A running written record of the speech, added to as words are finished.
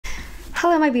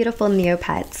Hello, my beautiful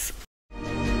Neopets.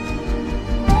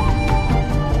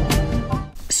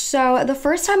 So the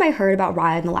first time I heard about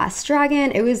Raya and the Last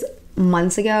Dragon, it was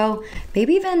months ago,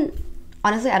 maybe even,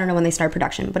 honestly, I don't know when they started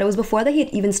production, but it was before they had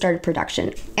even started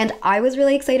production. And I was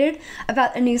really excited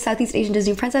about a new Southeast Asian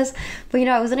Disney princess, but you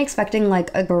know, I wasn't expecting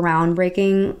like a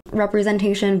groundbreaking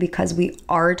representation because we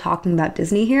are talking about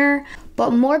Disney here,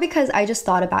 but more because I just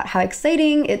thought about how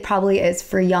exciting it probably is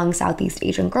for young Southeast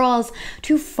Asian girls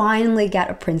to finally get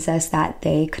a princess that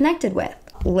they connected with.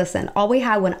 Listen, all we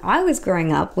had when I was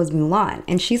growing up was Mulan,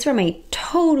 and she's from a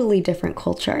totally different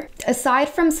culture. Aside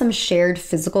from some shared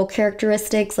physical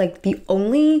characteristics, like the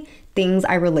only things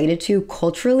I related to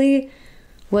culturally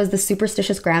was the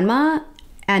superstitious grandma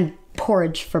and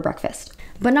porridge for breakfast.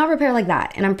 But not prepared like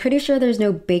that, and I'm pretty sure there's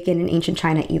no bacon in ancient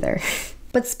China either.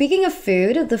 But speaking of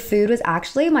food, the food was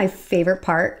actually my favorite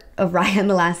part of Raya and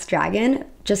the Last Dragon,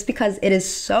 just because it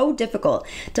is so difficult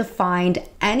to find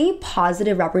any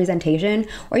positive representation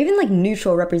or even like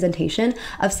neutral representation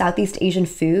of Southeast Asian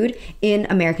food in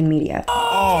American media.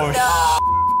 Oh,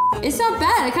 no. It's not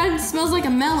bad. It kind of smells like a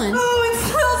melon. Oh, it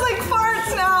smells like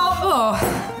farts now.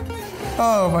 Oh.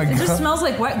 Oh my god. It just smells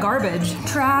like wet garbage.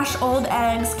 Trash, old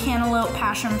eggs, cantaloupe,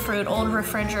 passion fruit, old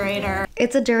refrigerator.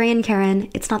 It's a durian,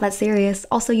 Karen. It's not that serious.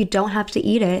 Also, you don't have to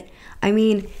eat it. I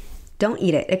mean, don't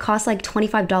eat it. It costs like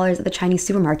 $25 at the Chinese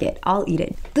supermarket. I'll eat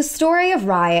it. The story of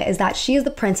Raya is that she is the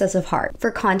Princess of Heart.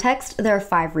 For context, there are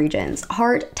 5 regions: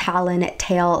 heart, talon,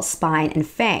 tail, spine, and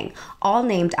fang, all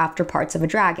named after parts of a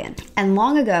dragon. And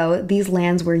long ago, these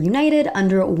lands were united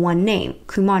under one name,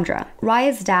 Kumandra.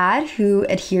 Raya's dad, who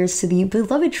adheres to the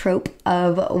beloved trope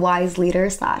of wise leader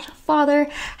slash father,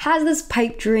 has this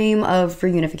pipe dream of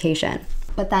reunification.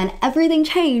 But then everything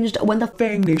changed when the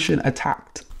Fang Nation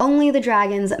attacked. Only the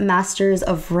dragons, masters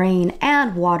of rain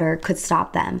and water, could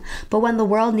stop them. But when the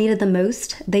world needed them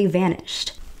most, they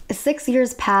vanished. 6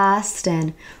 years passed,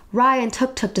 and Raya and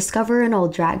Tuk discover an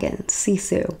old dragon,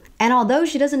 Sisu. And although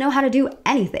she doesn't know how to do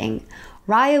anything,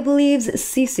 Raya believes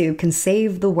Sisu can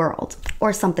save the world,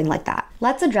 or something like that.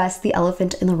 Let's address the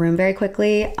elephant in the room very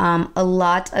quickly. A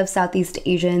lot of Southeast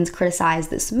Asians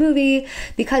criticized this movie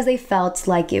because they felt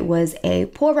like it was a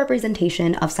poor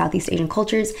representation of Southeast Asian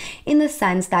cultures in the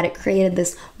sense that it created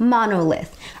this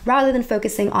monolith. Rather than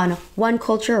focusing on one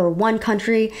culture or one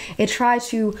country, it tried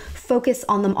to focus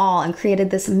on them all and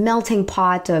created this melting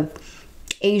pot of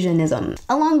Asianism,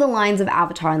 along the lines of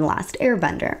Avatar and The Last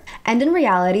Airbender. And in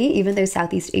reality, even though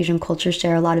Southeast Asian cultures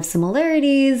share a lot of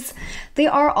similarities, they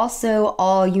are also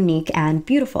all unique and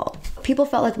beautiful. People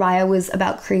felt like Raya was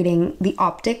about creating the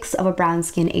optics of a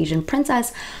brown-skinned Asian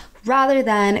princess rather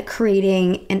than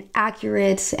creating an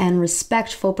accurate and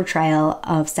respectful portrayal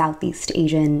of Southeast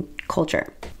Asian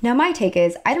culture. Now, my take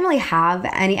is I didn't really have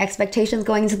any expectations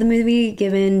going into the movie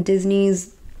given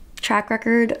Disney's track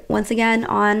record once again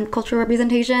on cultural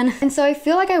representation, and so I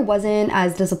feel like I wasn't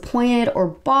as disappointed or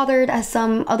bothered as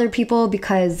some other people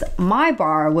because my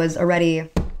bar was already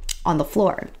on the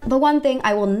floor. The one thing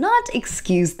I will not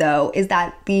excuse though is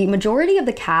that the majority of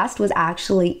the cast was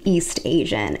actually East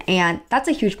Asian, and that's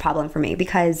a huge problem for me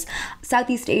because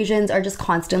Southeast Asians are just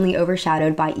constantly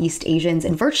overshadowed by East Asians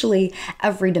in virtually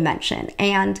every dimension.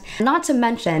 And not to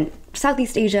mention,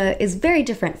 Southeast Asia is very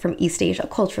different from East Asia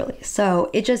culturally, so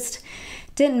it just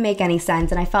didn't make any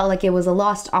sense, and I felt like it was a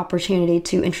lost opportunity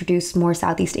to introduce more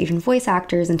Southeast Asian voice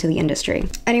actors into the industry.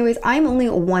 Anyways, I'm only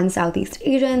one Southeast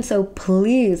Asian, so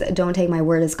please don't take my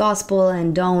word as gospel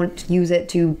and don't use it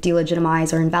to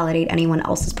delegitimize or invalidate anyone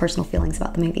else's personal feelings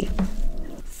about the movie.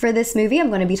 For this movie, I'm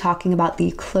going to be talking about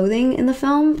the clothing in the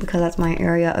film because that's my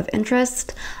area of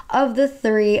interest of the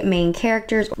 3 main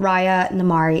characters, Raya,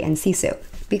 Namaari, and Sisu,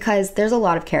 because there's a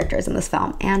lot of characters in this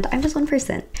film and I'm just one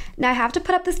person. Now I have to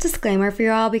put up this disclaimer for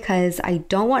you all because I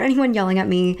don't want anyone yelling at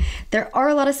me. There are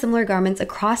a lot of similar garments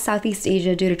across Southeast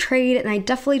Asia due to trade, and I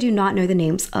definitely do not know the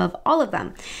names of all of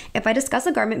them. If I discuss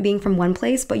a garment being from one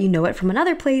place but you know it from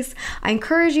another place, I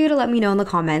encourage you to let me know in the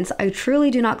comments. I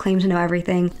truly do not claim to know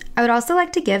everything. I would also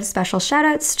like to give special shout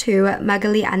outs to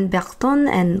Magali Ann Berton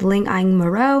and Ling Ang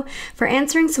Moreau for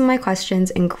answering some of my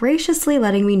questions and graciously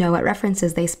letting me know what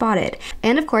references they spotted.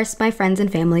 And of course, my friends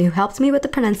and family who helped me with the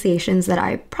pronunciations that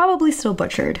I probably still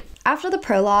butchered. After the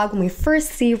prologue, when we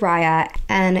first see Raya,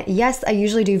 and yes, I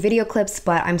usually do video clips,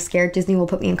 but I'm scared Disney will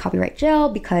put me in copyright jail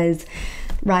because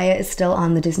Raya is still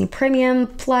on the Disney Premium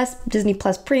Plus, Disney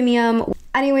Plus Premium.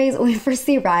 Anyways, when we first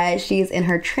see Raya, she's in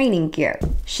her training gear.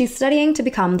 She's studying to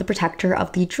become the protector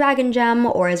of the dragon gem,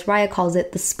 or as Raya calls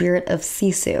it, the spirit of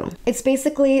Sisu. It's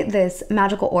basically this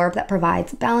magical orb that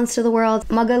provides balance to the world.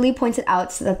 Magali points it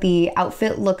out so that the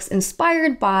outfit looks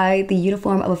inspired by the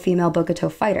uniform of a female Bokuto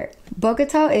fighter.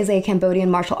 Bokuto is a Cambodian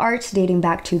martial art dating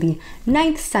back to the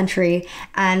 9th century,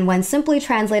 and when simply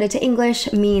translated to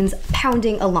English means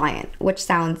pounding a lion, which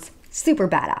sounds super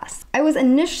badass. I was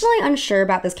initially unsure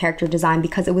about this character design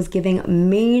because it was giving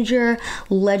major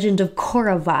Legend of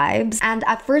Korra vibes, and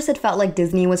at first it felt like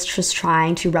Disney was just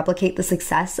trying to replicate the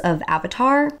success of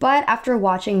Avatar, but after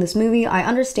watching this movie, I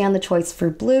understand the choice for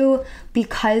blue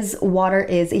because water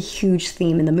is a huge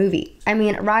theme in the movie. I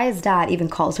mean, Raya's dad even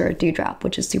calls her a dewdrop,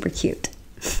 which is super cute.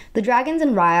 The dragons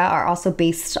in Raya are also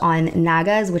based on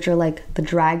Nagas, which are like the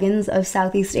dragons of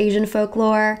Southeast Asian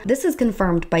folklore. This is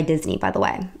confirmed by Disney, by the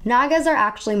way. Nagas are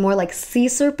actually more like sea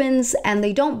serpents, and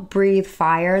they don't breathe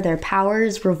fire. Their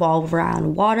powers revolve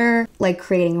around water, like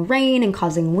creating rain and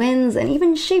causing winds, and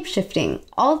even shape-shifting.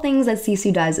 All things that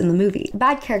Sisu does in the movie.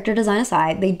 Bad character design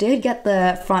aside, they did get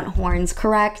the front horns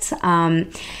correct,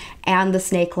 and the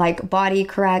snake-like body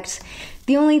correct.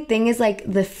 The only thing is, like,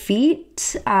 the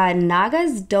feet,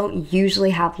 Nagas don't usually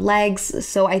have legs,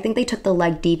 so I think they took the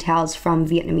leg details from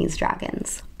Vietnamese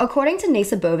dragons. According to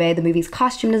Nesa Bove, the movie's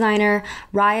costume designer,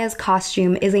 Raya's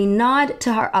costume is a nod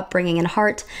to her upbringing in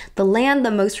Heart, the land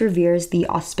that most reveres the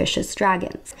auspicious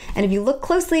dragons. And if you look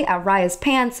closely at Raya's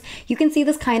pants, you can see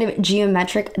this kind of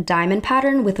geometric diamond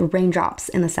pattern with raindrops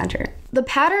in the center. The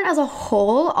pattern as a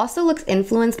whole also looks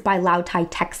influenced by Lao Thai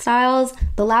textiles.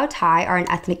 The Lao Thai are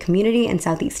an ethnic community in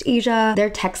Southeast Asia.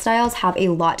 Their textiles have a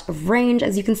lot of range,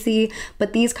 as you can see,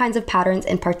 but these kinds of patterns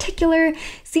in particular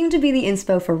seem to be the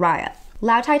inspo for Raya.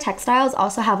 Lao Thai textiles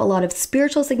also have a lot of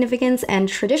spiritual significance, and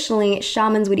traditionally,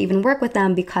 shamans would even work with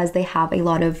them because they have a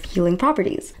lot of healing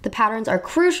properties. The patterns are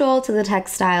crucial to the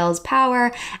textiles'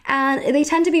 power, and they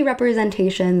tend to be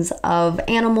representations of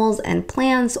animals and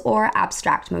plants or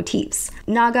abstract motifs.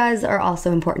 Nagas are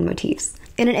also important motifs.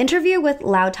 In an interview with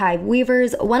Lao Thai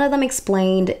weavers, one of them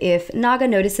explained if Naga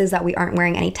notices that we aren't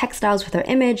wearing any textiles with our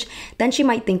image, then she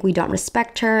might think we don't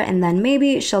respect her, and then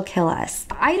maybe she'll kill us.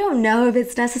 I don't know if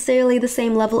it's necessarily the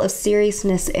same level of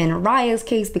seriousness in Raya's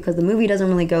case because the movie doesn't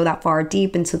really go that far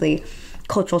deep into the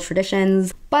cultural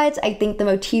traditions, but I think the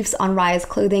motifs on Raya's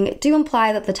clothing do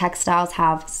imply that the textiles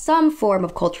have some form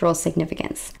of cultural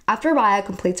significance. After Raya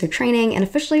completes her training and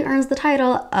officially earns the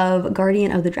title of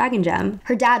Guardian of the Dragon Gem,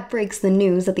 her dad breaks the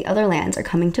news that the other lands are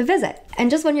coming to visit. And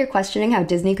just when you're questioning how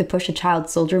Disney could push a child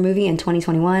soldier movie in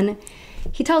 2021,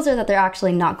 he tells her that they're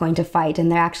actually not going to fight and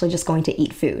they're actually just going to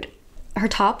eat food. Her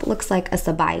top looks like a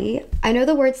sabai. I know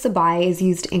the word sabai is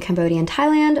used in Cambodia and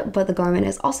Thailand, but the garment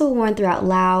is also worn throughout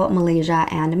Laos, Malaysia,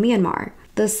 and Myanmar.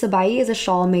 The sabai is a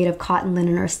shawl made of cotton,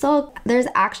 linen, or silk. There's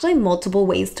actually multiple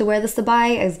ways to wear the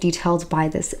sabai as detailed by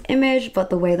this image, but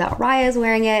the way that Raya is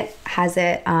wearing it has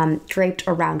it draped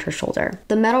around her shoulder.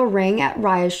 The metal ring at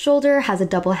Raya's shoulder has a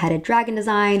double-headed dragon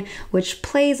design, which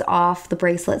plays off the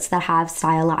bracelets that have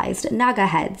stylized Naga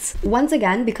heads. Once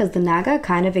again, because the Naga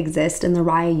kind of exist in the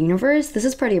Raya universe, this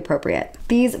is pretty appropriate.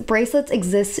 These bracelets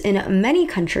exist in many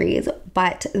countries,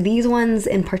 but these ones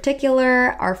in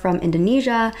particular are from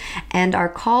Indonesia and are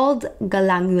called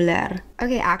galanguler.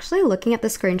 Okay, actually looking at the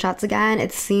screenshots again,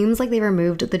 it seems like they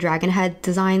removed the dragon head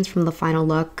designs from the final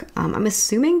look. I'm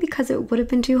assuming because it would have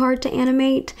been too hard to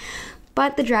animate,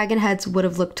 but the dragon heads would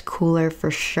have looked cooler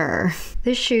for sure.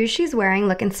 The shoes she's wearing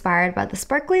look inspired by the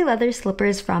sparkly leather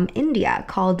slippers from India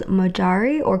called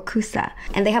Mojari or Kusa,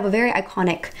 and they have a very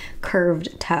iconic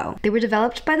curved toe. They were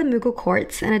developed by the Mughal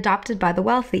courts and adopted by the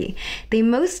wealthy. They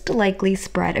most likely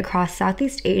spread across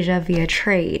Southeast Asia via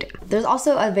trade. There's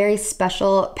also a very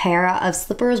special pair of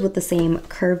slippers with the same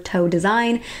curved toe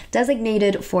design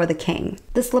designated for the king.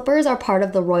 The slippers are part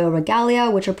of the royal regalia,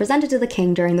 which are presented to the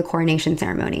king during the coronation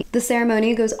ceremony. The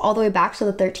ceremony goes all the way back to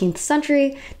the 13th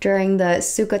century during the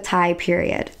Sukhothai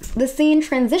period. The scene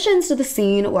transitions to the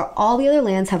scene where all the other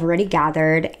lands have already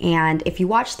gathered, and if you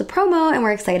watch the promo and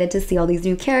we're excited to see all these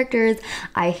new characters,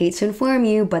 I hate to inform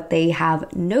you, but they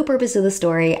have no purpose to the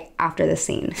story after this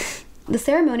scene. The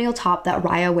ceremonial top that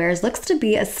Raya wears looks to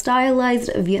be a stylized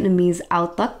Vietnamese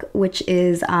áo tuk, which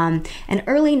is an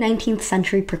early 19th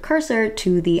century precursor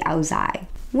to the áo dài,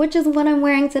 which is what I'm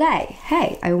wearing today.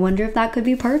 Hey, I wonder if that could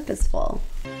be purposeful.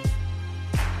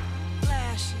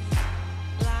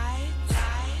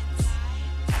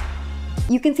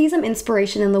 You can see some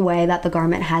inspiration in the way that the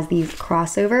garment has these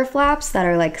crossover flaps that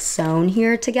are like sewn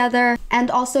here together,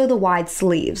 and also the wide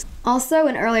sleeves. Also,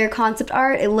 in earlier concept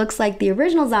art, it looks like the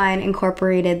original design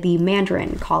incorporated the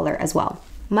mandarin collar as well.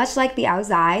 Much like the áo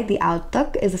dài, the áo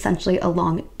tuk is essentially a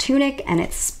long tunic and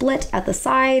it's split at the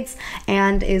sides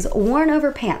and is worn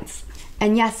over pants.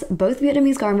 And yes, both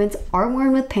Vietnamese garments are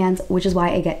worn with pants, which is why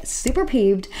I get super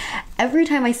peeved every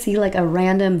time I see like a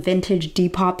random vintage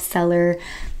Depop seller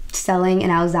selling an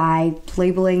áo dài,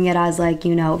 labeling it as like,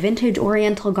 you know, vintage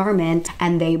oriental garment,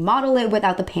 and they model it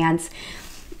without the pants.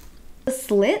 The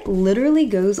slit literally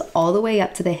goes all the way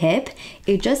up to the hip.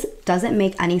 It just doesn't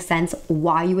make any sense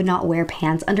why you would not wear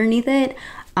pants underneath it.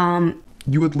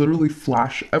 You would literally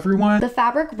flash everyone. The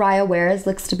fabric Raya wears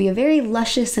looks to be a very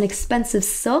luscious and expensive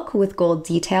silk with gold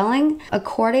detailing.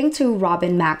 According to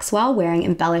Robyn Maxwell, wearing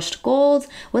embellished gold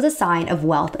was a sign of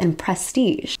wealth and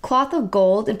prestige. Cloth of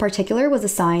gold in particular was a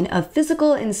sign of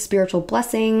physical and spiritual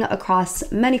blessing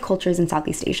across many cultures in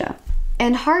Southeast Asia.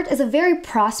 And Hart is a very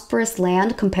prosperous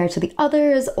land compared to the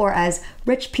others, or as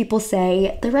rich people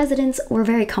say, the residents were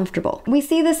very comfortable. We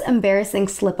see this embarrassing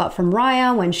slip up from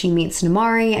Raya when she meets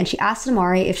Namari, and she asks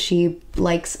Namari if she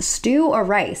likes stew or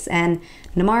rice, and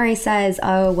Namari says,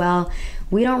 oh, well,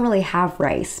 we don't really have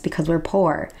rice because we're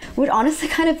poor, which honestly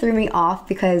kind of threw me off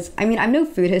because, I mean, I'm no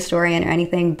food historian or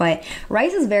anything, but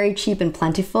rice is very cheap and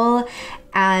plentiful,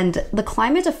 and the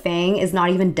climate of Fang is not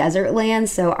even desert land,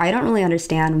 so I don't really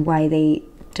understand why they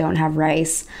don't have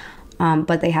rice,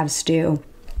 but they have stew.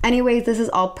 Anyways, this is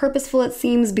all purposeful, it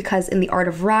seems, because in the art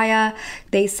of Raya,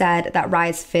 they said that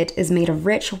Raya's fit is made of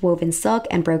rich woven silk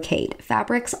and brocade,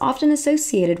 fabrics often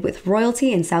associated with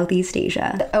royalty in Southeast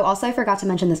Asia. Oh, also I forgot to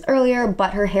mention this earlier,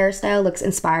 but her hairstyle looks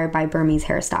inspired by Burmese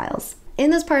hairstyles. In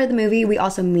this part of the movie, we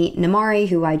also meet Namari,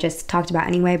 who I just talked about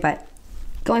anyway, but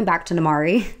going back to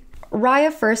Namari.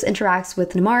 Raya first interacts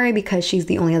with Namari because she's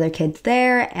the only other kid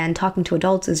there, and talking to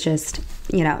adults is just,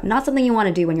 you know, not something you want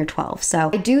to do when you're 12. So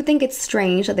I do think it's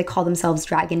strange that they call themselves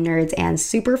dragon nerds and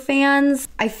super fans.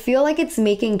 I feel like it's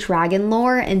making dragon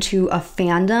lore into a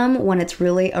fandom when it's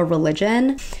really a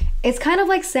religion. It's kind of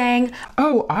like saying,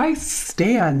 oh, I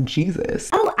stan Jesus.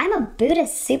 Oh, I'm a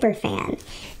Buddhist super fan.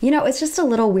 You know, it's just a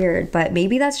little weird, but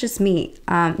maybe that's just me.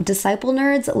 Disciple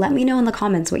nerds, let me know in the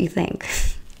comments what you think.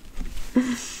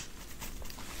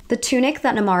 The tunic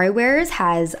that Namari wears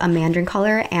has a mandarin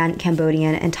collar and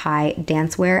Cambodian and Thai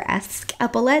dancewear-esque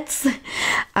epaulets,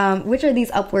 which are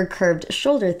these upward curved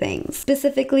shoulder things.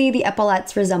 Specifically, the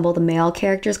epaulets resemble the male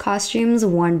characters' costumes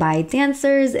worn by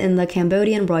dancers in the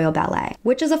Cambodian Royal Ballet,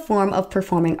 which is a form of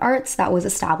performing arts that was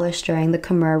established during the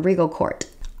Khmer Regal Court.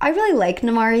 I really like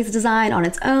Namari's design on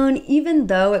its own, even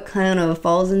though it kind of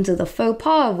falls into the faux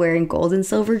pas of wearing gold and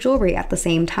silver jewelry at the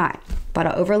same time. But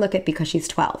I'll overlook it because she's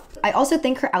 12. I also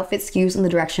think her outfit skews in the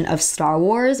direction of Star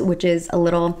Wars, which is a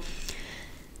little...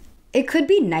 It could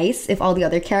be nice if all the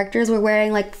other characters were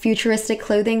wearing like futuristic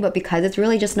clothing, but because it's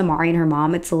really just Namari and her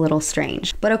mom, it's a little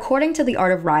strange. But according to the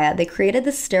art of Raya, they created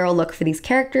this sterile look for these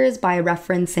characters by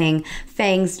referencing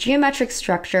Fang's geometric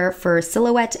structure for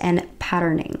silhouette and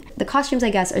patterning. The costumes, I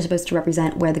guess, are supposed to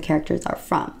represent where the characters are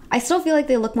from. I still feel like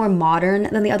they look more modern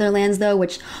than the other lands though,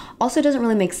 which also doesn't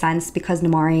really make sense because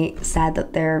Namari said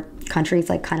that their country's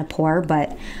like kind of poor,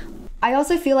 but I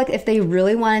also feel like if they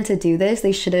really wanted to do this,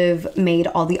 they should have made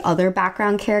all the other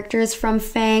background characters from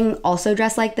Fang also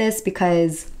dress like this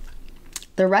because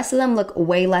the rest of them look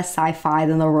way less sci-fi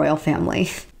than the royal family.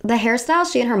 The hairstyle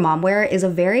she and her mom wear is a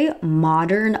very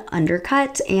modern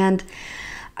undercut, and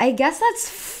I guess that's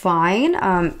fine.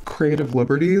 Creative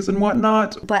liberties and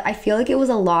whatnot. But I feel like it was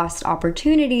a lost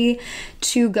opportunity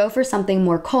to go for something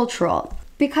more cultural,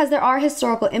 because there are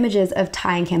historical images of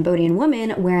Thai and Cambodian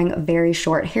women wearing very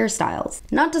short hairstyles.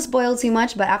 Not to spoil too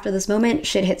much, but after this moment,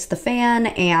 shit hits the fan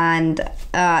and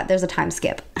there's a time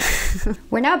skip.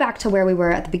 We're now back to where we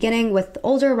were at the beginning with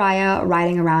older Raya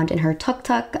riding around in her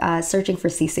tuk-tuk, searching for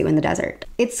sisu in the desert.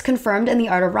 It's confirmed in the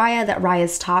art of Raya that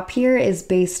Raya's top here is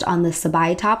based on the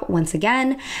sabai top once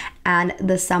again, and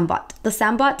the sambat. The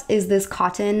sambat is this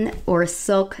cotton or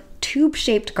silk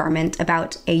tube-shaped garment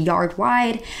about a yard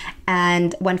wide,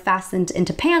 and when fastened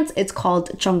into pants, it's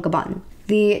called chongkaban.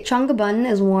 The chongkaban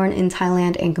is worn in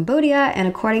Thailand and Cambodia, and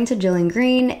according to Gillian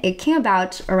Green, it came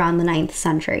about around the 9th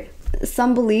century.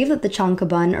 Some believe that the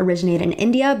chongkaban originated in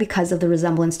India because of the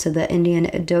resemblance to the Indian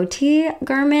dhoti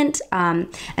garment,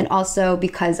 and also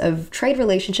because of trade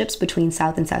relationships between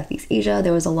South and Southeast Asia.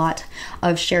 There was a lot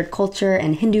of shared culture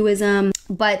and Hinduism.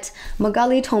 But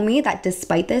Magali told me that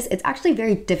despite this, it's actually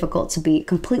very difficult to be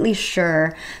completely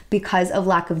sure because of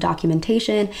lack of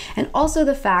documentation, and also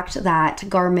the fact that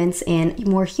garments in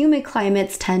more humid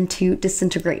climates tend to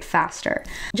disintegrate faster.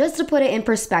 Just to put it in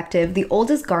perspective, the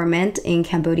oldest garment in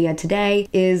Cambodia today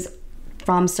is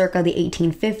from circa the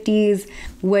 1850s,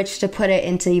 which, to put it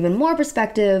into even more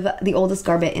perspective, the oldest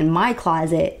garment in my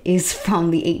closet is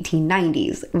from the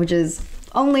 1890s, which is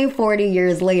only 40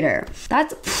 years later.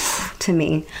 That's to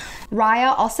me.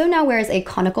 Raya also now wears a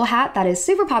conical hat that is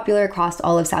super popular across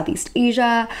all of Southeast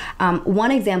Asia.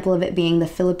 One example of it being the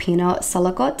Filipino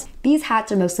salakot. These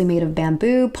hats are mostly made of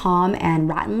bamboo, palm, and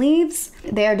rattan leaves.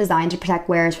 They are designed to protect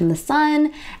wearers from the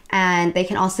sun, and they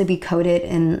can also be coated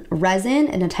in resin,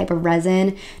 in a type of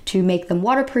resin, to make them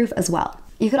waterproof as well.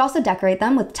 You could also decorate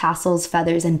them with tassels,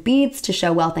 feathers, and beads to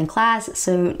show wealth and class,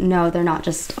 so no, they're not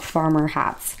just farmer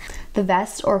hats. The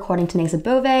vest, or according to Nasa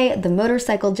Bove, the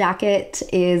motorcycle jacket,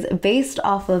 is based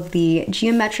off of the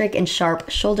geometric and sharp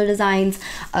shoulder designs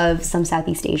of some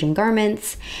Southeast Asian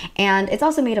garments, and it's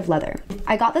also made of leather.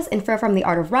 I got this info from the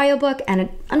Art of Raya book, and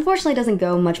it unfortunately doesn't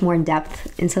go much more in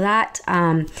depth into that,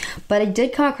 but I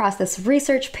did come across this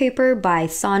research paper by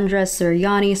Sandra,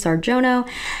 Suryani, Sardjono,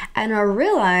 and I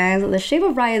realized that the shape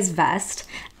of Raya's vest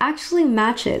actually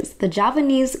matches the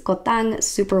Javanese kotang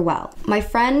super well. My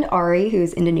friend Ari,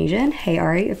 who's Indonesian, hey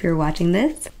Ari, if you're watching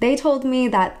this, they told me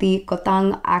that the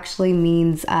kotang actually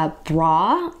means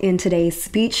bra in today's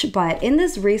speech, but in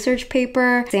this research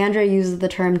paper, Sandra uses the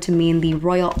term to mean the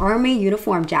Royal Army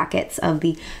uniform jackets of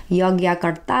the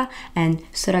Yogyakarta and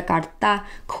Surakarta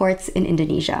courts in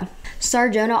Indonesia.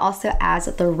 Sardjono also adds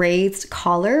that the raised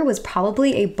collar was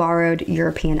probably a borrowed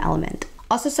European element.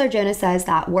 Also, Sardjono says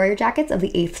that warrior jackets of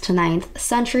the 8th to 9th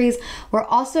centuries were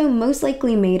also most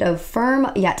likely made of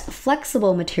firm yet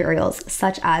flexible materials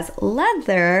such as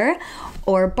leather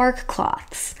or bark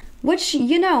cloths, which,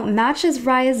 you know, matches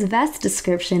Raya's vest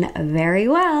description very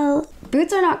well.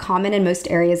 Boots are not common in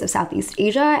most areas of Southeast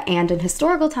Asia, and in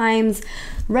historical times,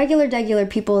 regular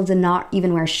people did not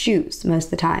even wear shoes most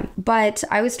of the time. But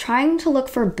I was trying to look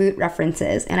for boot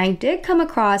references, and I did come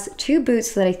across 2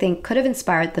 boots that I think could have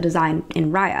inspired the design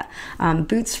in Raya.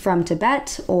 Boots from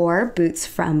Tibet or boots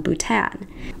from Bhutan.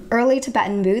 Early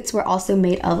Tibetan boots were also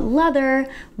made of leather,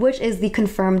 which is the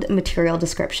confirmed material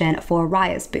description for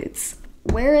Raya's boots.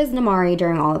 Where is Namari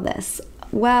during all of this?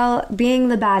 Well, being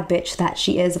the bad bitch that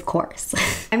she is, of course.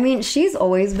 I mean, she's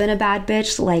always been a bad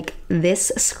bitch. Like,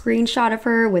 this screenshot of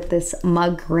her with this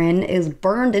mug grin is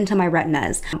burned into my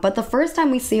retinas. But the first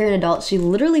time we see her in adult, she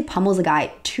literally pummels a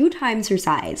guy 2 times her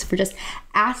size for just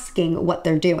asking what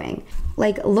they're doing.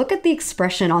 Like, look at the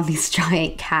expression on these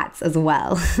giant cats as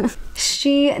well.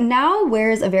 She now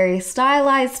wears a very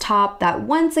stylized top that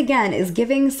once again is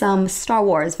giving some Star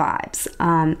Wars vibes.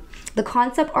 The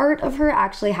concept art of her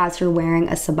actually has her wearing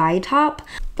a sabai top,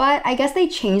 but I guess they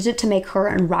changed it to make her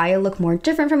and Raya look more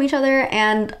different from each other,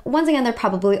 and once again they're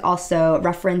probably also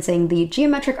referencing the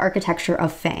geometric architecture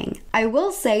of Fang. I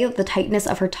will say that the tightness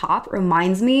of her top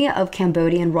reminds me of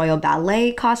Cambodian royal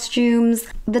ballet costumes.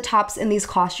 The tops in these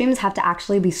costumes have to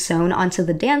actually be sewn onto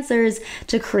the dancers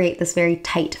to create this very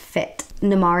tight fit.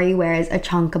 Namari wears a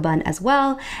changkaban as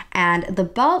well, and the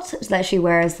belt that she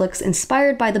wears looks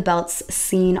inspired by the belts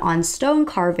seen on stone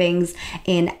carvings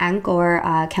in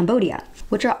Angkor, Cambodia,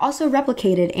 which are also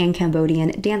replicated in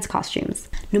Cambodian dance costumes.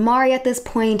 Namari at this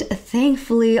point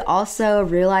thankfully also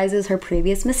realizes her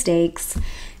previous mistakes.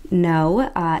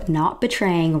 No, not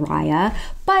betraying Raya,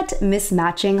 but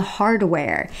mismatching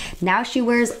hardware. Now she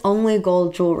wears only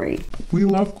gold jewelry. We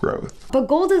love growth. But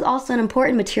gold is also an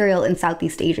important material in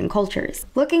Southeast Asian cultures.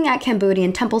 Looking at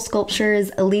Cambodian temple sculptures,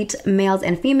 elite males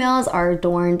and females are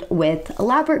adorned with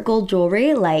elaborate gold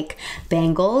jewelry like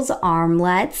bangles,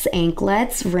 armlets,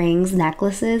 anklets, rings,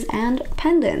 necklaces, and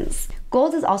pendants.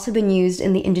 Gold has also been used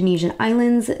in the Indonesian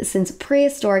islands since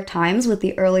prehistoric times, with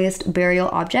the earliest burial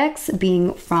objects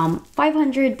being from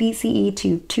 500 BCE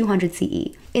to 200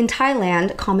 CE. In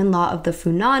Thailand, common law of the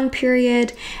Funan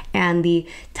period and the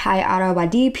Thai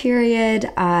Arawadi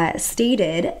period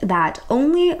stated that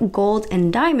only gold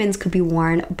and diamonds could be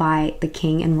worn by the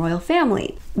king and royal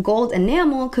family. Gold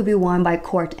enamel could be worn by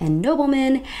court and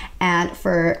noblemen, and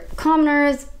for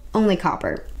commoners, only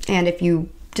copper. And if you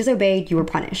disobeyed, you were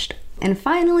punished. And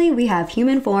finally, we have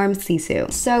human form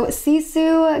Sisu. So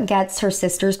Sisu gets her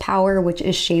sister's power, which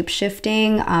is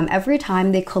shape-shifting. Every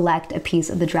time they collect a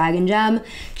piece of the dragon gem,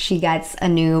 she gets a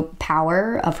new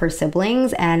power of her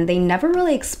siblings, and they never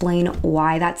really explain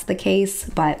why that's the case,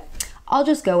 but I'll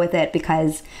just go with it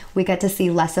because we get to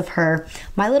see less of her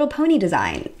My Little Pony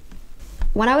design.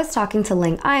 When I was talking to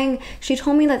Ling Ang, she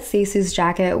told me that Sisu's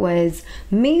jacket was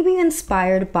maybe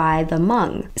inspired by the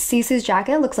Hmong. Sisu's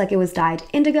jacket looks like it was dyed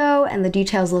indigo, and the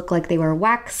details look like they were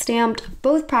wax stamped,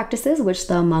 both practices which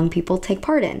the Hmong people take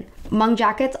part in. Hmong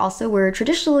jackets also were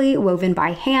traditionally woven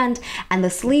by hand, and the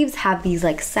sleeves have these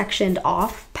like sectioned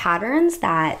off patterns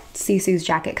that Sisu's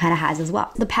jacket kind of has as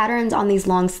well. The patterns on these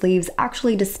long sleeves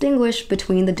actually distinguish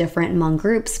between the different Hmong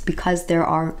groups because there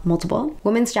are multiple.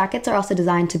 Women's jackets are also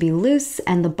designed to be loose,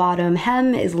 and the bottom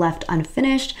hem is left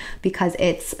unfinished because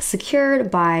it's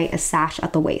secured by a sash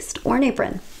at the waist or an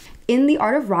apron. In the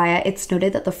art of Raya, it's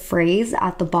noted that the phrase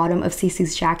at the bottom of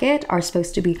Sisu's jacket are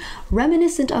supposed to be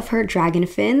reminiscent of her dragon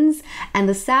fins, and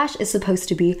the sash is supposed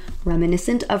to be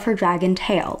reminiscent of her dragon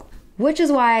tail, which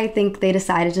is why I think they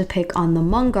decided to pick on the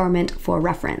Hmong garment for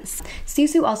reference.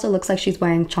 Sisu also looks like she's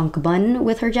wearing chongkabun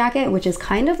with her jacket, which is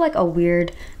kind of like a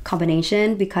weird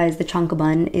combination because the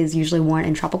chongkabun is usually worn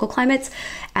in tropical climates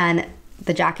and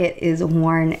the jacket is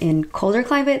worn in colder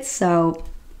climates, so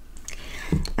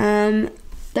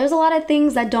there's a lot of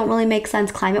things that don't really make sense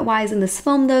climate-wise in this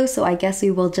film though, so I guess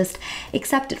we will just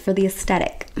accept it for the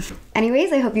aesthetic.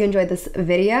 Anyways, I hope you enjoyed this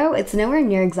video. It's nowhere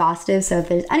near exhaustive, so if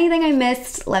there's anything I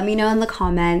missed, let me know in the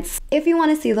comments. If you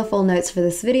want to see the full notes for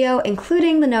this video,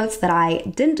 including the notes that I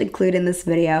didn't include in this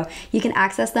video, you can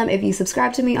access them if you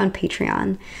subscribe to me on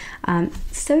Patreon.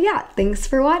 So yeah, thanks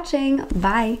for watching.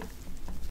 Bye!